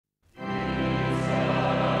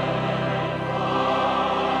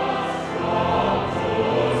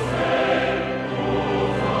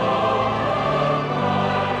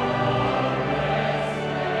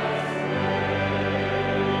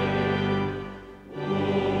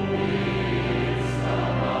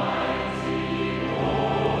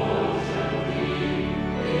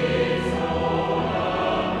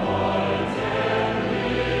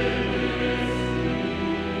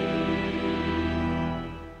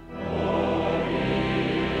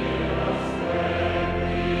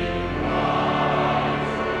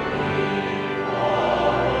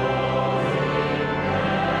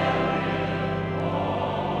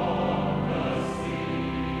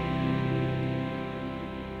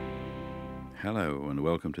Hello and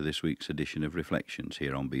welcome to this week's edition of Reflections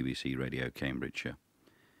here on BBC Radio Cambridgeshire.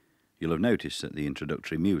 You'll have noticed that the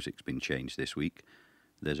introductory music's been changed this week.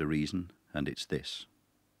 There's a reason, and it's this.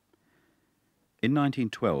 In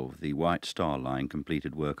 1912, the White Star Line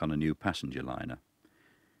completed work on a new passenger liner.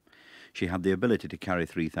 She had the ability to carry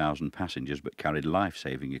 3,000 passengers but carried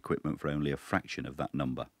life-saving equipment for only a fraction of that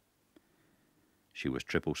number. She was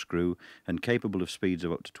triple screw and capable of speeds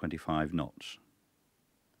of up to 25 knots.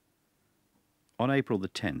 On April the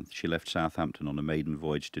 10th, she left Southampton on a maiden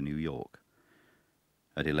voyage to New York.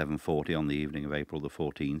 At 11:40 on the evening of April the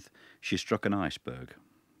 14th, she struck an iceberg.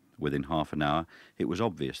 Within half an hour, it was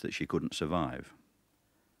obvious that she couldn't survive.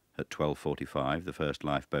 At 12:45, the first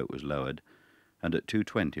lifeboat was lowered, and at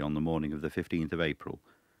 2:20 on the morning of the 15th of April,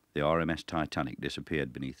 the RMS TITANIC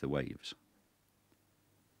disappeared beneath the waves.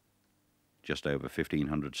 Just over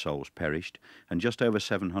 1,500 souls perished, and just over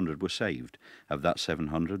 700 were saved. Of that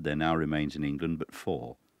 700, there now remains in England but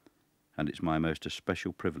 4, and it's my most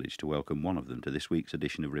especial privilege to welcome one of them to this week's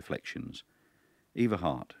edition of Reflections. EVA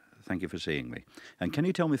HART, thank you for seeing me. And can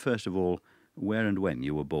you tell me first of all, where and when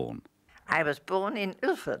you were born? I was born in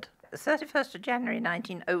Ilford, the 31st of January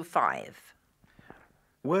 1905.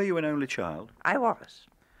 Were you an only child? I was.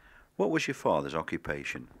 What was your father's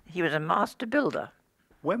occupation? He was a master builder.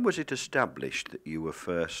 When was it established that you were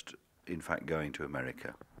first, in fact, going to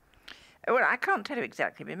America? Well, I can't tell you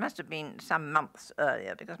exactly, but it must have been some months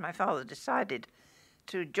earlier because my father decided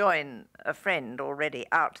to join a friend already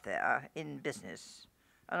out there in business,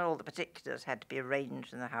 and all the particulars had to be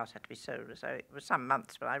arranged and the house had to be sold. So it was some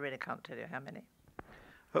months, but I really can't tell you how many.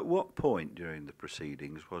 At what point during the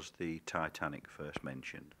proceedings was the Titanic first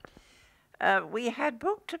mentioned? We had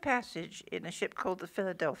booked a passage in a ship called the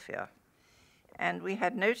Philadelphia, and we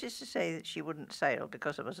had notice to say that she wouldn't sail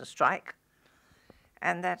because there was a strike,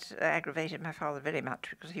 and that aggravated my father very much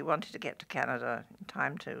because he wanted to get to Canada in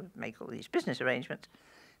time to make all these business arrangements.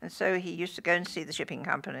 And so he used to go and see the shipping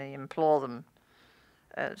company, implore them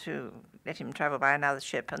to let him travel by another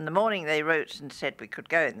ship. And the morning they wrote and said we could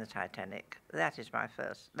go in the Titanic, that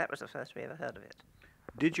was the first we ever heard of it.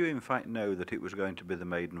 Did you in fact know that it was going to be the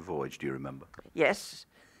maiden voyage, do you remember? Yes,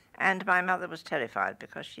 and my mother was terrified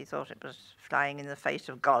because she thought it was flying in the face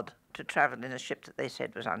of God to travel in a ship that they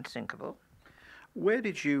said was unsinkable. Where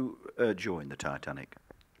did you join the Titanic?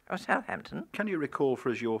 Oh, Southampton. Can you recall for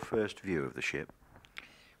us your first view of the ship?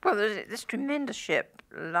 Well, there was this tremendous ship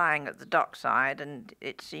lying at the dockside, and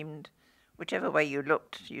it seemed, whichever way you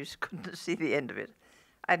looked, you couldn't see the end of it.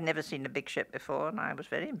 I'd never seen a big ship before, and I was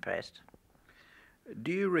very impressed.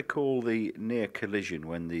 Do you recall the near collision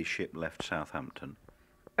when the ship left Southampton?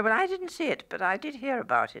 Well, I didn't see it, but I did hear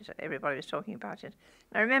about it. Everybody was talking about it.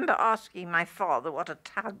 And I remember asking my father what a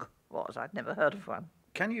tug was. I'd never heard of one.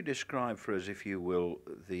 Can you describe for us, if you will,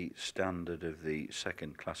 the standard of the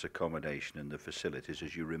second-class accommodation and the facilities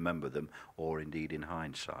as you remember them, or indeed in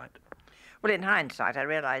hindsight? Well, in hindsight, I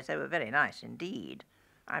realise they were very nice indeed.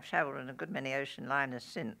 I've travelled in a good many ocean liners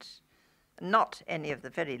since. Not any of the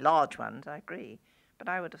very large ones, I agree, but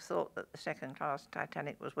I would have thought that the second-class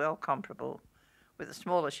Titanic was well comparable with the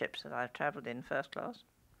smaller ships that I've travelled in first class.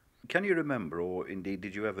 Can you remember, or indeed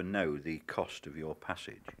did you ever know, the cost of your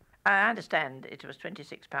passage? I understand it was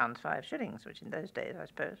 £26 5 shillings, which in those days, I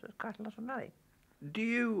suppose, was quite a lot of money. Do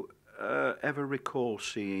you ever recall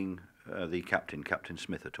seeing the captain, Captain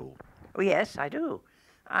Smith, at all? Oh, yes, I do.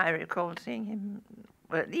 I recall seeing him,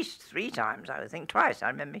 well, at least 3 times, I would think. Twice, I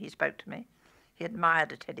remember he spoke to me. He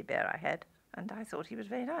admired a teddy bear I had, and I thought he was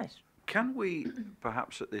very nice. Can we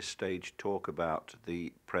perhaps at this stage talk about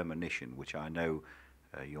the premonition, which I know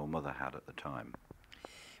your mother had at the time?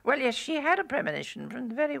 Well, yes, she had a premonition from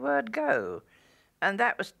the very word go, and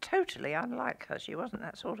that was totally unlike her. She wasn't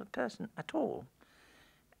that sort of person at all.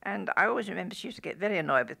 And I always remember she used to get very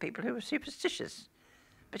annoyed with people who were superstitious.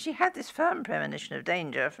 But she had this firm premonition of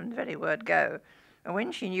danger from the very word go, and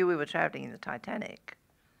when she knew we were travelling in the Titanic,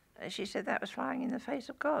 she said that was flying in the face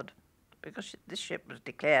of God, because this ship was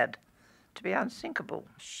declared to be unsinkable.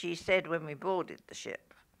 She said when we boarded the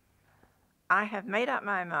ship, I have made up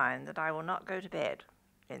my mind that I will not go to bed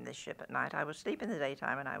in this ship at night. I will sleep in the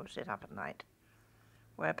daytime and I will sit up at night.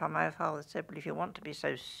 Whereupon my father said, well, if you want to be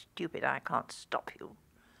so stupid, I can't stop you.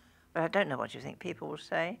 But I don't know what you think people will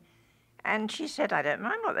say. And she said, I don't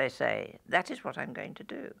mind what they say. That is what I'm going to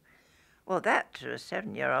do. Well, that to a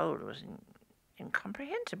 7-year-old was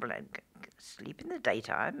incomprehensible. I'd sleep in the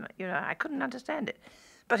daytime. You know, I couldn't understand it.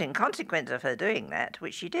 But in consequence of her doing that,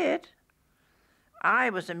 which she did, I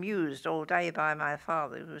was amused all day by my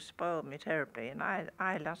father, who spoiled me terribly, and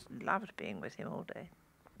I loved being with him all day.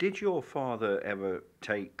 Did your father ever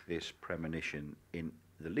take this premonition in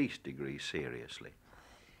the least degree seriously?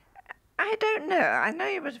 I don't know. I know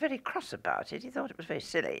he was very cross about it. He thought it was very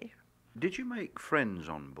silly. Did you make friends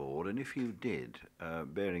on board? And if you did,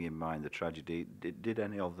 bearing in mind the tragedy, did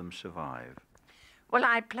any of them survive? Well,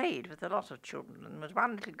 I played with a lot of children, and there was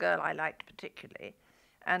one little girl I liked particularly,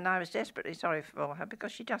 and I was desperately sorry for her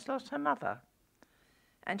because she just lost her mother.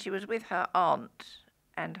 And she was with her aunt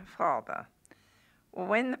and her father. Well,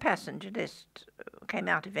 when the passenger list came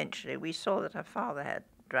out eventually, we saw that her father had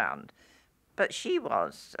drowned, but she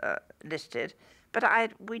was listed.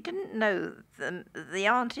 But we didn't know the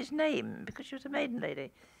auntie's name because she was a maiden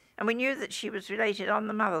lady, and we knew that she was related on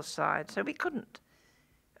the mother's side, so we couldn't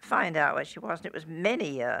find out where she was. And it was many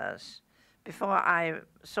years before I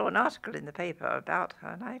saw an article in the paper about her,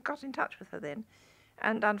 and I got in touch with her then.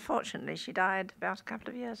 And unfortunately, she died about a couple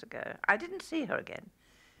of years ago. I didn't see her again.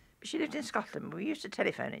 She lived in Scotland. We used to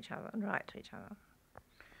telephone each other and write to each other.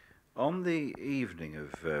 On the evening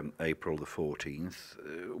of April the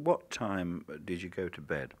 14th, what time did you go to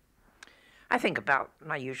bed? I think about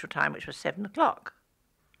my usual time, which was 7 o'clock.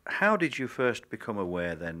 How did you first become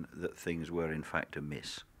aware then that things were in fact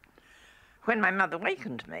amiss? When my mother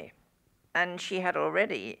wakened me, and she had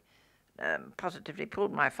already positively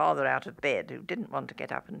pulled my father out of bed, who didn't want to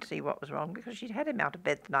get up and see what was wrong because she'd had him out of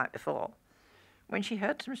bed the night before, when she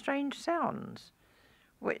heard some strange sounds,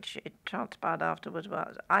 which it transpired afterwards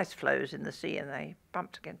was ice floes in the sea, and they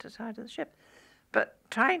bumped against the side of the ship. But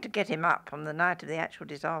trying to get him up on the night of the actual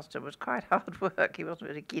disaster was quite hard work. He wasn't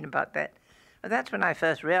really keen about that. But that's when I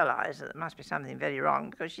first realised that there must be something very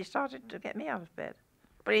wrong, because she started to get me out of bed.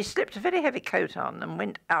 But he slipped a very heavy coat on and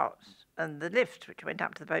went out, and the lift, which went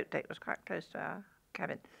up to the boat deck, was quite close to our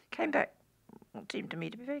cabin, came back, what seemed to me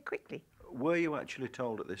to be very quickly. Were you actually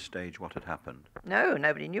told at this stage what had happened? No,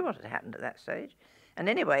 nobody knew what had happened at that stage. And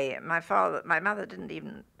anyway, my mother didn't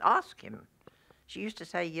even ask him. She used to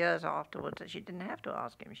say years afterwards that she didn't have to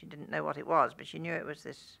ask him. She didn't know what it was, but she knew it was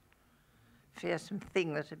this fearsome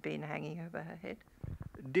thing that had been hanging over her head.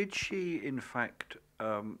 Did she, in fact,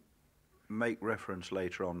 make reference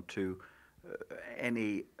later on to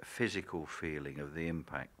any physical feeling of the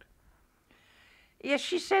impact? Yes,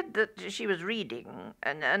 she said that she was reading,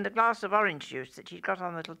 and a glass of orange juice that she'd got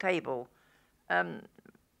on the little table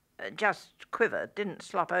just quivered, didn't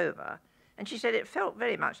slop over. And she said it felt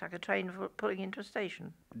very much like a train pulling into a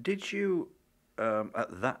station. Did you,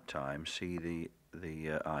 at that time, see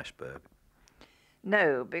the iceberg?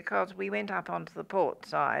 No, because we went up onto the port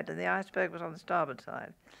side, and the iceberg was on the starboard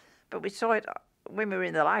side. But we saw it when we were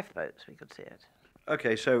in the lifeboats, we could see it.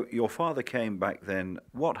 Okay, so your father came back then.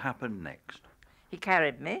 What happened next? He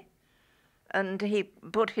carried me, and he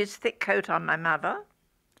put his thick coat on my mother,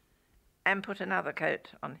 and put another coat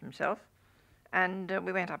on himself, and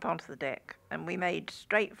we went up onto the deck, and we made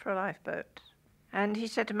straight for a lifeboat. And he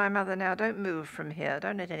said to my mother, "Now, don't move from here.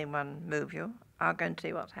 Don't let anyone move you. I'll go and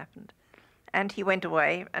see what's happened." And he went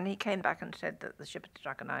away, and he came back and said that the ship had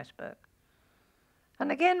struck an iceberg.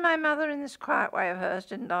 And again, my mother, in this quiet way of hers,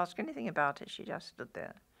 didn't ask anything about it. She just stood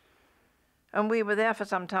there. And we were there for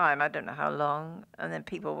some time, I don't know how long, and then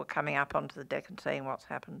people were coming up onto the deck and saying what's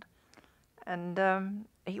happened. And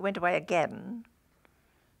he went away again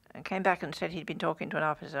and came back and said he'd been talking to an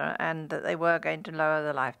officer and that they were going to lower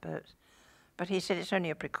the lifeboats. But he said it's only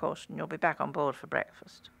a precaution, you'll be back on board for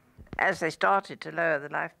breakfast. As they started to lower the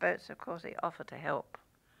lifeboats, of course, he offered to help.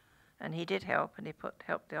 And he did help, and he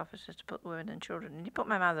helped the officers to put the women and children. And he put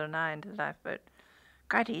my mother and I into the lifeboat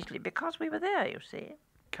quite easily because we were there, you see.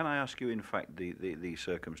 Can I ask you, in fact, the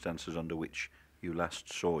circumstances under which you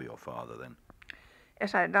last saw your father then?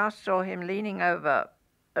 Yes, I last saw him leaning over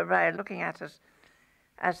a rail, looking at us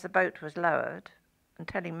as the boat was lowered and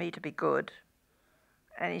telling me to be good.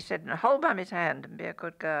 And he said, "Hold Mummy's hand and be a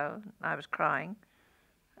good girl." I was crying,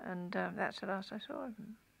 and that's the last I saw of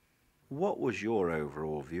him. What was your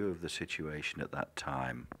overall view of the situation at that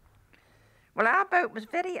time? Well, our boat was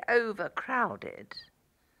very overcrowded,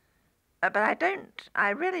 but I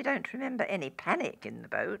really don't remember any panic in the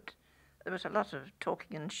boat. There was a lot of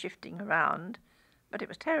talking and shifting around, but it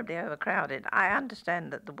was terribly overcrowded. I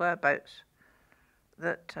understand that there were boats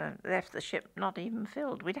that left the ship not even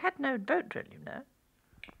filled. We'd had no boat drill, you know.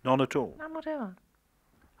 None at all? None whatever.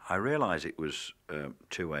 I realise it was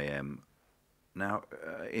 2 a.m. Now,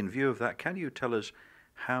 in view of that, can you tell us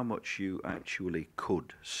how much you actually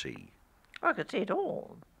could see? I could see it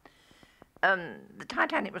all. The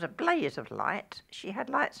Titanic was a blaze of light. She had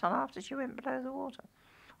lights on after she went below the water.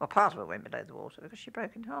 Well, part of her went below the water because she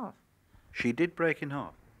broke in half. She did break in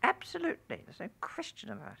half? Absolutely. There's no question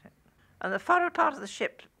about it. And the forward part of the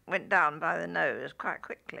ship went down by the nose quite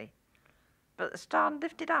quickly. but the star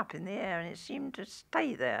lifted up in the air and it seemed to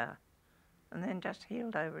stay there and then just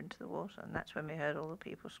heeled over into the water, and that's when we heard all the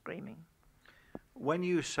people screaming. When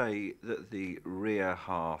you say that the rear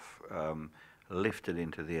half lifted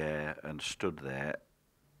into the air and stood there,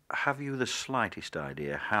 have you the slightest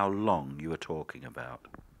idea how long you were talking about?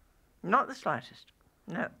 Not the slightest.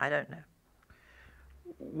 No, I don't know.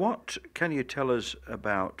 What can you tell us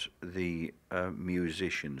about the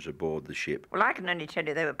musicians aboard the ship? Well, I can only tell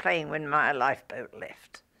you they were playing when my lifeboat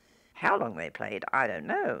left. How long they played, I don't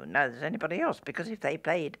know. Neither does anybody else, because if they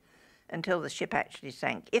played until the ship actually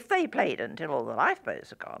sank, if they played until all the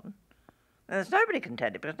lifeboats are gone, then there's nobody can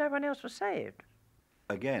tell you, because no one else was saved.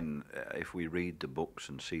 Again, if we read the books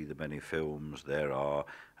and see the many films, there are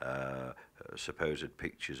supposed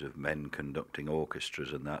pictures of men conducting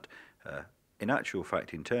orchestras and that. In actual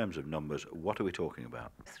fact, in terms of numbers, what are we talking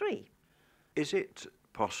about? 3. Is it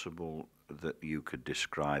possible that you could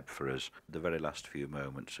describe for us the very last few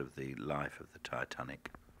moments of the life of the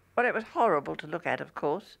Titanic? Well, it was horrible to look at, of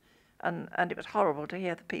course, and it was horrible to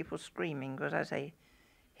hear the people screaming, because as they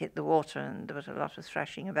hit the water and there was a lot of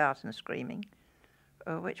thrashing about and screaming,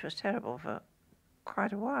 which was terrible for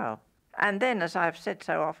quite a while. And then, as I've said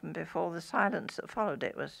so often before, the silence that followed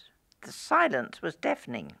it was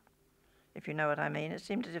deafening, if you know what I mean. It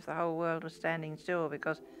seemed as if the whole world was standing still,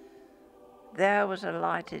 because there was a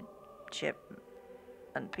lighted ship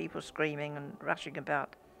and people screaming and rushing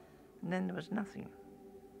about, and then there was nothing,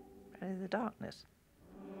 only the darkness.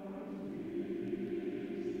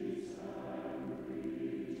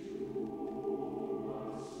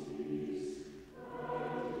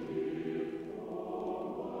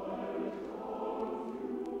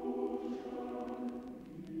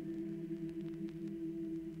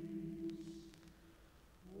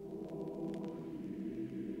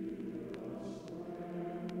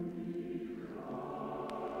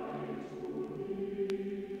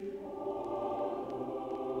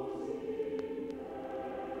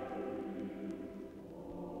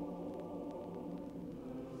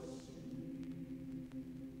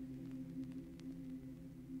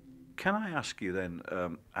 Can I ask you then,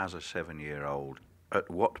 as a 7-year-old, at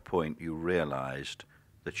what point you realised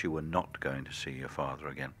that you were not going to see your father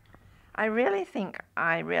again? I really think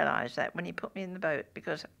I realised that when he put me in the boat,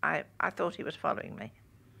 because I thought he was following me.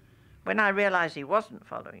 When I realised he wasn't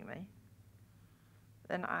following me,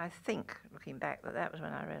 then I think, looking back, that was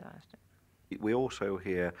when I realised it. We also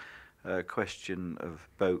hear a question of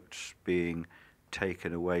boats being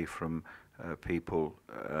taken away from people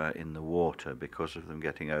in the water because of them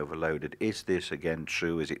getting overloaded. Is this again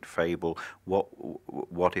true? Is it fable?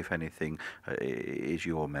 What if anything, is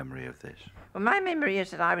your memory of this? Well, my memory is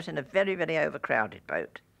that I was in a very, very overcrowded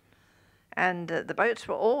boat, and the boats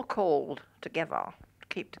were all called together to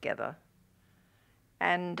keep together,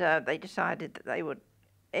 and they decided that they would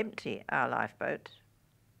empty our lifeboat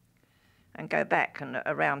and go back and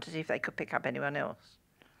around to see if they could pick up anyone else.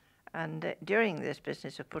 And during this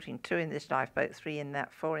business of putting 2 in this lifeboat, 3 in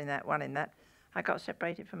that, 4 in that, 1 in that, I got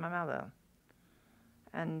separated from my mother.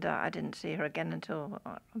 And I didn't see her again until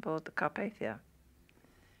on board the Carpathia.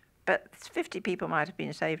 But 50 people might have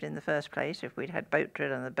been saved in the first place if we'd had boat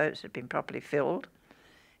drill and the boats had been properly filled.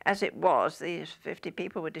 As it was, these 50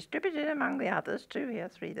 people were distributed among the others, 2 here,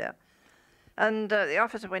 3 there. And the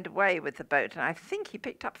officer went away with the boat, and I think he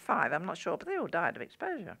picked up 5, I'm not sure, but they all died of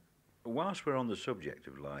exposure. Whilst we're on the subject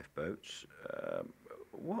of lifeboats,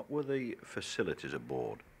 what were the facilities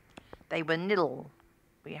aboard? They were nil.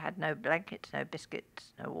 We had no blankets, no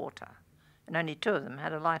biscuits, no water, and only 2 of them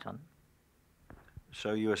had a light on.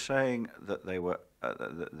 So you were saying that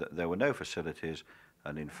there were no facilities,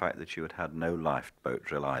 and in fact that you had had no lifeboat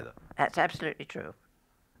drill either? That's absolutely true.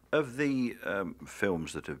 Of the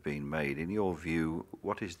films that have been made, in your view,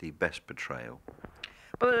 what is the best portrayal?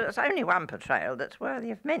 Well, there's only one portrayal that's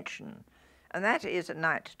worthy of mention, and that is A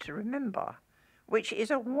Night to Remember, which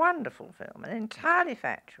is a wonderful film, and entirely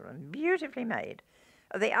factual and beautifully made.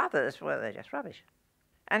 The others, well, they're just rubbish.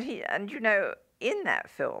 And you know, in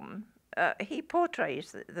that film, he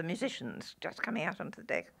portrays the musicians just coming out onto the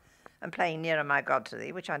deck and playing Nearer My God to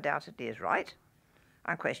Thee, which undoubtedly is right,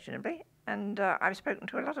 unquestionably. And I've spoken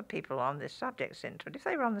to a lot of people on this subject since, but if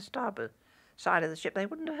they were on the starboard side of the ship, they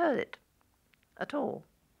wouldn't have heard it at all.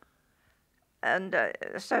 And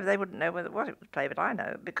so they wouldn't know what it was played, but I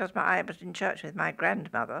know, because I was in church with my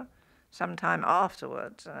grandmother some time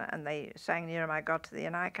afterwards, and they sang Nearer My God to Thee,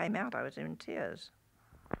 and I came out, I was in tears.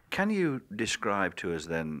 Can you describe to us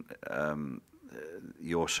then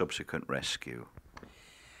your subsequent rescue?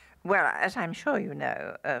 Well, as I'm sure you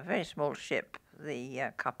know, a very small ship,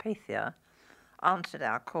 the Carpathia, answered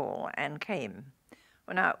our call and came.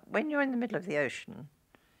 Well, now, when you're in the middle of the ocean,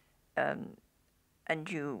 and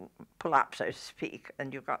you pull up, so to speak,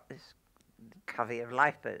 and you've got this covey of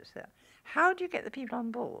lifeboats there, how do you get the people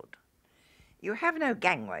on board? You have no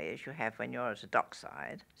gangway as you have when you're at a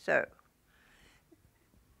dockside, so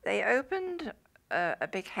they opened a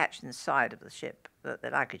big hatch in the side of the ship that the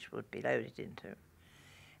luggage would be loaded into,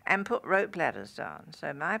 and put rope ladders down.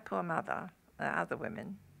 So my poor mother, other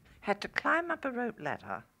women, had to climb up a rope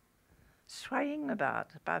ladder, swaying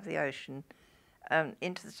about above the ocean,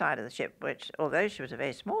 into the side of the ship, which, although she was a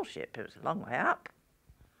very small ship, it was a long way up,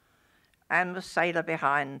 and the sailor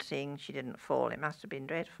behind, seeing she didn't fall. It must have been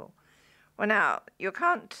dreadful. Well, now, you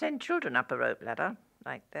can't send children up a rope ladder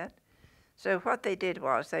like that. So what they did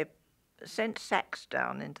was they sent sacks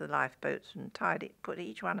down into the lifeboats and put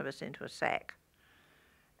each one of us into a sack,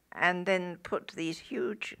 and then put these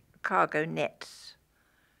huge cargo nets,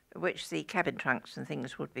 which the cabin trunks and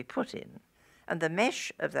things would be put in. And the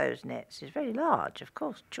mesh of those nets is very large. Of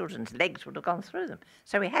course, children's legs would have gone through them.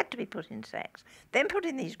 So we had to be put in sacks. Then put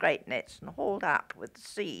in these great nets and hauled up with the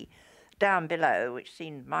sea down below, which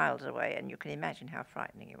seemed miles away, and you can imagine how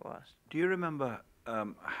frightening it was. Do you remember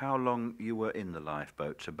how long you were in the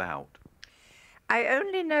lifeboats about? I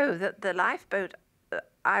only know that the lifeboat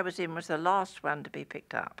I was in was the last one to be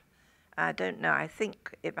picked up. I don't know. I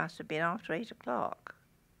think it must have been after 8 o'clock.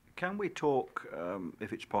 Can we talk,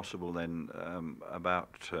 if it's possible then,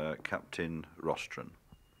 about Captain Rostron?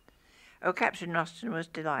 Oh, Captain Rostron was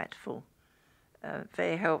delightful,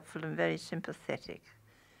 very helpful and very sympathetic.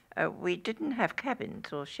 We didn't have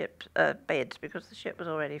cabins or beds because the ship was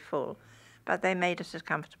already full, but they made us as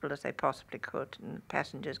comfortable as they possibly could, and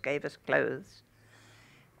passengers gave us clothes.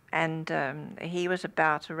 And he was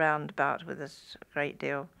around with us a great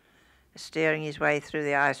deal, steering his way through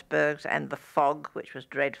the icebergs and the fog, which was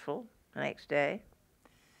dreadful the next day.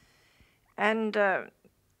 And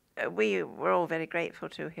we were all very grateful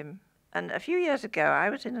to him. And a few years ago, I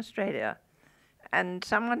was in Australia, and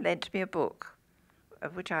someone lent me a book,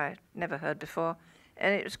 of which I never heard before,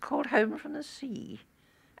 and it was called Home from the Sea.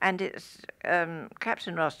 And it's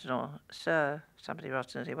Captain Rostron, or Sir somebody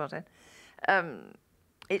Rostron as he was then.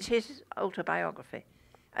 It's his autobiography.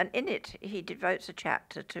 And in it, he devotes a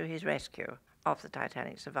chapter to his rescue of the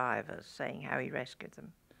Titanic survivors, saying how he rescued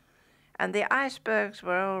them. And the icebergs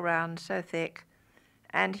were all round so thick,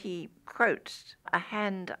 and he quotes, "A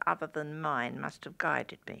hand other than mine must have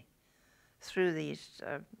guided me through these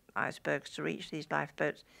icebergs to reach these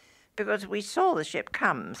lifeboats, because we saw the ship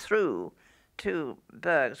come through two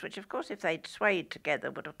bergs, which, of course, if they'd swayed together,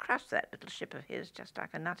 would have crushed that little ship of his just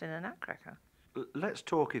like a nut in a nutcracker." Let's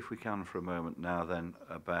talk, if we can, for a moment now then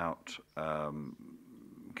about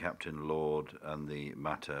Captain Lord and the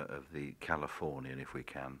matter of the Californian, if we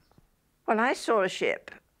can. Well, I saw a ship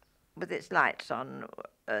with its lights on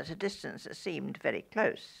at a distance that seemed very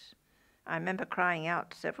close. I remember crying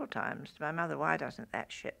out several times to my mother, "Why doesn't that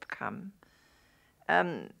ship come?"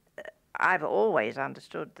 I've always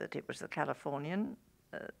understood that it was the Californian.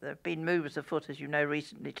 There have been moves afoot, as you know,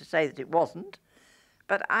 recently to say that it wasn't.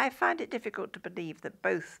 But I find it difficult to believe that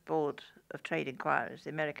both Board of Trade inquiries, the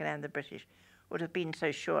American and the British, would have been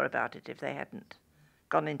so sure about it if they hadn't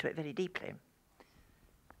gone into it very deeply.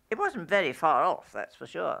 It wasn't very far off, that's for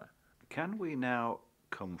sure. Can we now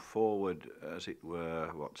come forward, as it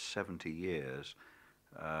were, 70 years,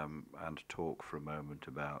 and talk for a moment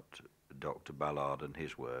about Dr. Ballard and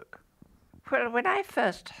his work? Well, when I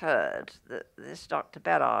first heard that this Dr.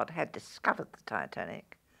 Ballard had discovered the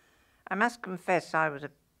Titanic, I must confess I was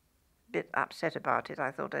a bit upset about it.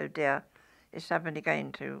 I thought, oh dear, is somebody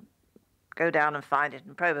going to go down and find it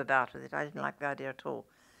and probe about with it? I didn't like the idea at all.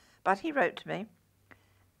 But he wrote to me,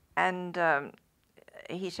 and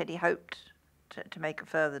he said he hoped to make a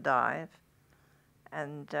further dive,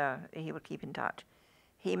 and he would keep in touch.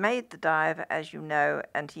 He made the dive, as you know,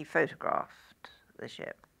 and he photographed the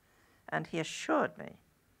ship, and he assured me,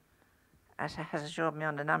 as has assured me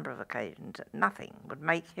on a number of occasions, that nothing would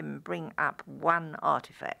make him bring up one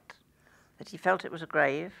artifact, that he felt it was a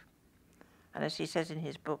grave, and as he says in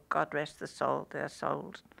his book, God rest the soul, their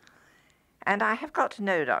souls. And I have got to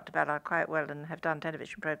know Dr. Ballard quite well and have done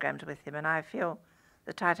television programs with him, and I feel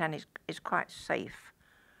the Titanic is quite safe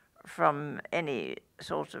from any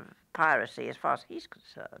sort of piracy as far as he's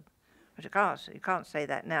concerned. But you can't say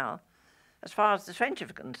that now. As far as the French are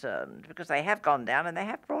concerned, because they have gone down and they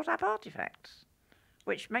have brought up artifacts,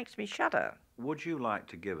 which makes me shudder. Would you like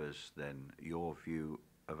to give us, then, your view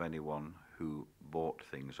of anyone who bought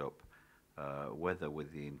things up, whether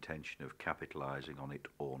with the intention of capitalising on it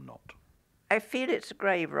or not? I feel it's a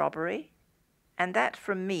grave robbery, and that,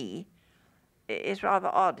 from me, is rather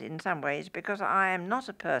odd in some ways, because I am not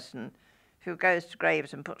a person who goes to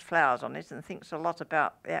graves and puts flowers on it and thinks a lot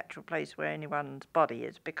about the actual place where anyone's body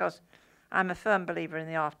is, because I'm a firm believer in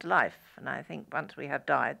the afterlife, and I think once we have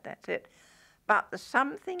died, that's it. But there's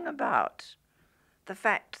something about the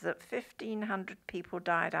fact that 1,500 people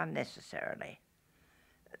died unnecessarily.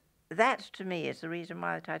 That, to me, is the reason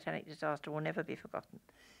why the Titanic disaster will never be forgotten.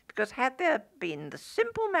 Because had there been the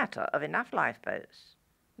simple matter of enough lifeboats,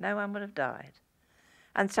 no one would have died.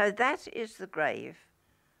 And so that is the grave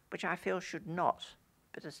which I feel should not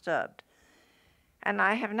be disturbed. And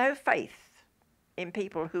I have no faith in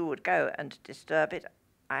people who would go and disturb it.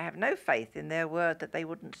 I have no faith in their word that they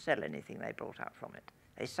wouldn't sell anything they brought up from it.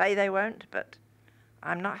 They say they won't, but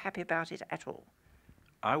I'm not happy about it at all.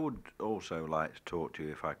 I would also like to talk to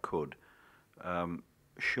you, if I could.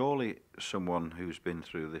 Surely someone who's been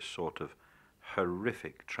through this sort of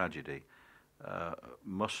horrific tragedy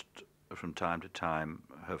must, from time to time,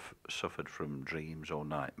 have suffered from dreams or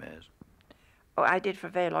nightmares. Oh, I did for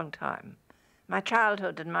a very long time. My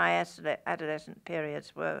childhood and my adolescent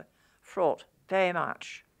periods were fraught very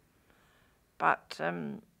much. But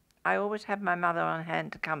I always had my mother on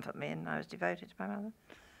hand to comfort me, and I was devoted to my mother.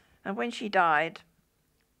 And when she died,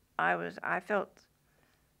 I felt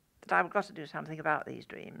that I've got to do something about these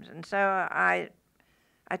dreams. And so I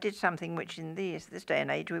did something which in this day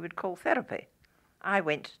and age we would call therapy. I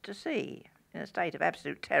went to sea in a state of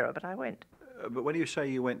absolute terror, but I went. But when you say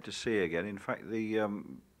you went to sea again, in fact,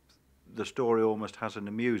 the story almost has an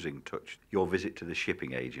amusing touch, your visit to the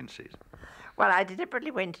shipping agencies. Well, I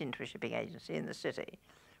deliberately went into a shipping agency in the city.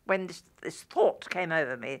 When this thought came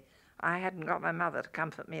over me, I hadn't got my mother to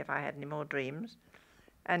comfort me if I had any more dreams.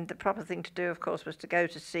 And the proper thing to do, of course, was to go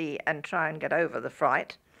to sea and try and get over the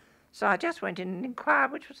fright. So I just went in and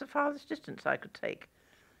inquired which was the farthest distance I could take.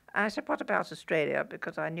 I said, what about Australia?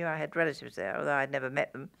 Because I knew I had relatives there, although I'd never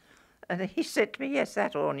met them. And he said to me, yes,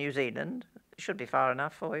 that or New Zealand. It should be far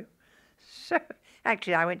enough for you. So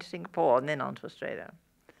actually I went to Singapore and then on to Australia.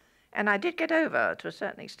 And I did get over, to a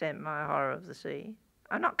certain extent, my horror of the sea.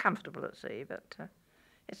 I'm not comfortable at sea, but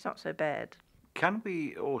it's not so bad. Can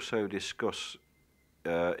we also discuss,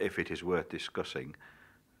 if it is worth discussing,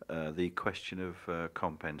 the question of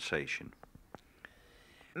compensation?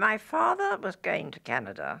 My father was going to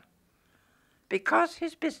Canada because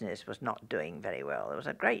his business was not doing very well. There was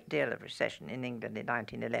a great deal of recession in England in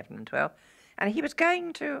 1911 and 12, and he was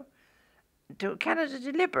going to Canada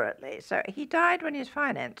deliberately. So he died when his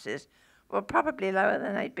finances were probably lower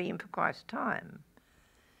than they'd been for quite a time.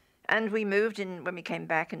 And we moved in, when we came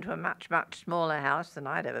back, into a much, much smaller house than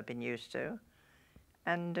I'd ever been used to.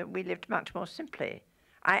 And we lived much more simply.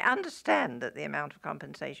 I understand that the amount of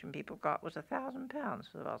compensation people got was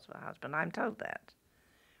 £1,000 for the loss of a husband. I'm told that,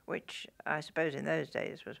 which I suppose in those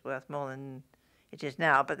days was worth more than it is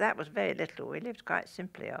now. But that was very little. We lived quite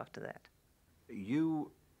simply after that.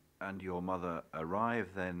 You and your mother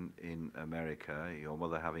arrived then in America, your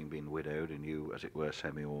mother having been widowed and you, as it were,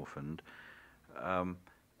 semi-orphaned.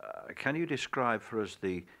 Can you describe for us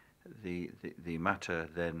the matter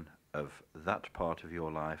then of that part of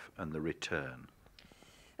your life and the return?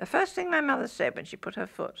 The first thing my mother said when she put her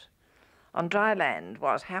foot on dry land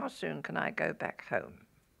was, how soon can I go back home?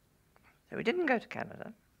 So we didn't go to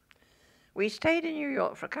Canada. We stayed in New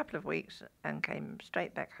York for a couple of weeks and came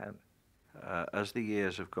straight back home. As the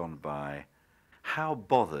years have gone by, how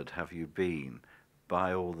bothered have you been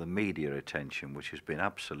by all the media attention, which has been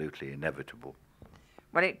absolutely inevitable?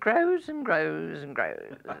 Well, it grows and grows and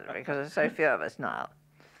grows because there's so few of us now.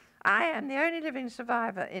 I am the only living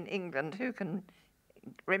survivor in England who can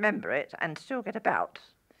remember it and still get about.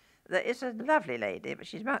 There is a lovely lady, but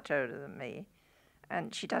she's much older than me,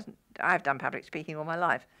 and she doesn't. I've done public speaking all my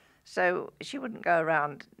life, so she wouldn't go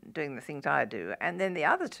around doing the things I do. And then the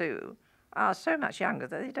other two are so much younger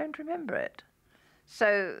that they don't remember it.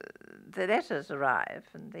 So the letters arrive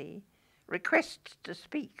and the requests to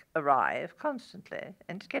speak arrive constantly,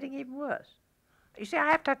 and it's getting even worse. You see, I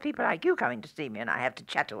have to have people like you coming to see me, and I have to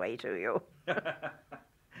chat away to you.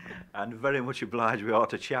 And very much obliged we are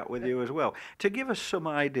to chat with you as well. To give us some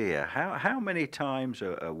idea, how many times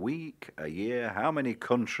a week, a year, how many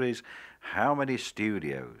countries, how many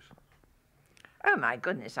studios? Oh, my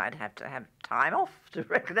goodness, I'd have to have time off to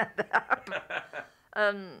reckon that up.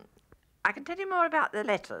 I can tell you more about the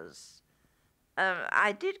letters.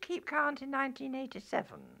 I did keep count in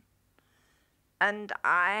 1987, and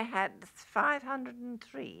I had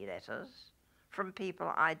 503 letters from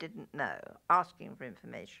people I didn't know, asking for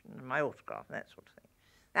information, and my autograph, and that sort of thing.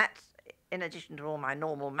 That's in addition to all my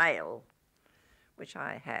normal mail, which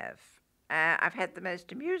I have. I've had the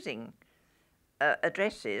most amusing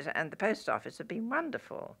addresses and the post office have been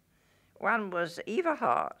wonderful. One was EVA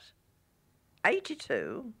HART,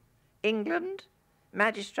 82, England,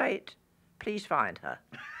 magistrate, please find her.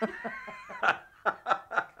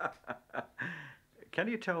 Can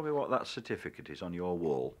you tell me what that certificate is on your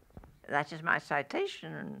wall? That is my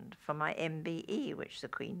citation for my MBE, which the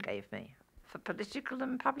Queen gave me, for political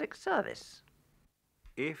and public service.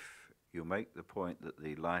 If you make the point that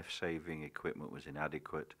the life-saving equipment was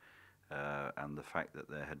inadequate and the fact that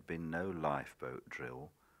there had been no lifeboat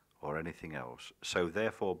drill or anything else, so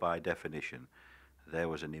therefore by definition there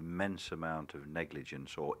was an immense amount of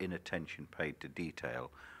negligence or inattention paid to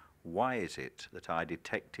detail, why is it that I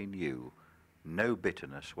detect in you no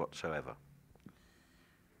bitterness whatsoever?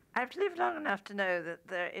 I've lived long enough to know that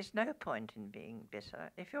there is no point in being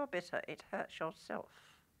bitter. If you're bitter, it hurts yourself.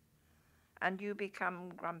 And you become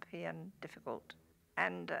grumpy and difficult.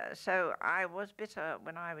 And so I was bitter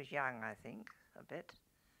when I was young, I think, a bit.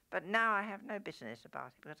 But now I have no bitterness about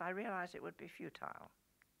it because I realise it would be futile.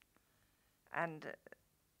 And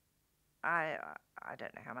I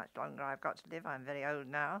don't know how much longer I've got to live. I'm very old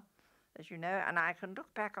now, as you know, and I can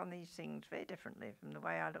look back on these things very differently from the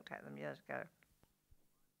way I looked at them years ago.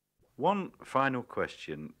 One final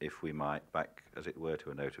question, if we might, back, as it were, to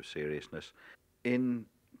a note of seriousness. In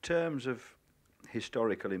terms of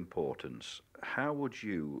historical importance, how would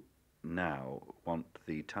you now want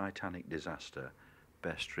the Titanic disaster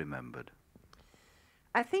best remembered?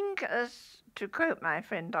 I think, as to quote my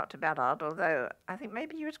friend Dr. Ballard, although I think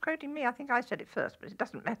maybe he was quoting me, I think I said it first, but it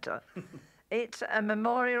doesn't matter. It's a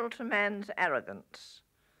memorial to man's arrogance,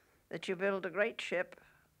 that you build a great ship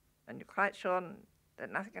and you're quite sure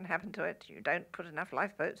that nothing can happen to it. You don't put enough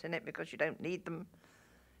lifeboats in it because you don't need them,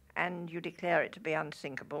 and you declare it to be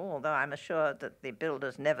unsinkable, although I'm assured that the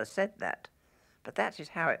builders never said that. But that is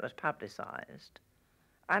how it was publicised.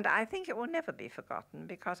 And I think it will never be forgotten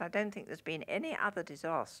because I don't think there's been any other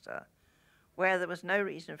disaster where there was no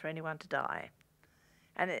reason for anyone to die.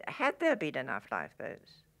 And had there been enough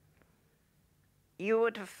lifeboats, you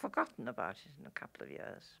would have forgotten about it in a couple of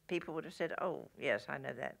years. People would have said, oh, yes, I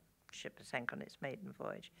know that ship sank on its maiden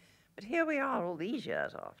voyage. But here we are all these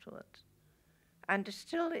years afterwards. And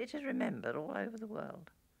still it is remembered all over the world.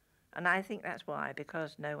 And I think that's why,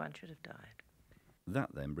 because no one should have died. That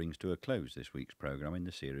then brings to a close this week's programme in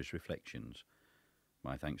the series Reflections.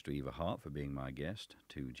 My thanks to Eva Hart for being my guest,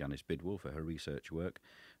 to Janice Bidwell for her research work,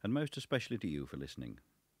 and most especially to you for listening.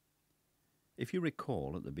 If you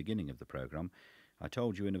recall, at the beginning of the programme, I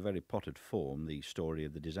told you in a very potted form the story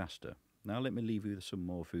of the disaster. Now let me leave you with some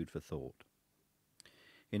more food for thought.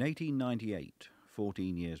 In 1898,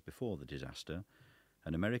 14 years before the disaster,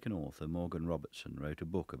 an American author, Morgan Robertson, wrote a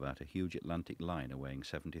book about a huge Atlantic liner weighing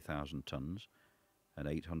 70,000 tons and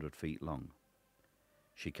 800 feet long.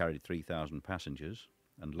 She carried 3,000 passengers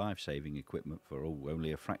and life-saving equipment for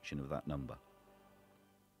only a fraction of that number.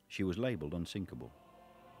 She was labelled unsinkable.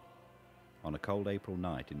 On a cold April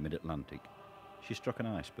night in mid-Atlantic, she struck an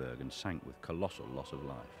iceberg and sank with colossal loss of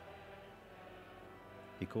life.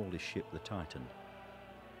 He called his ship the Titan.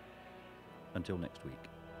 Until next week.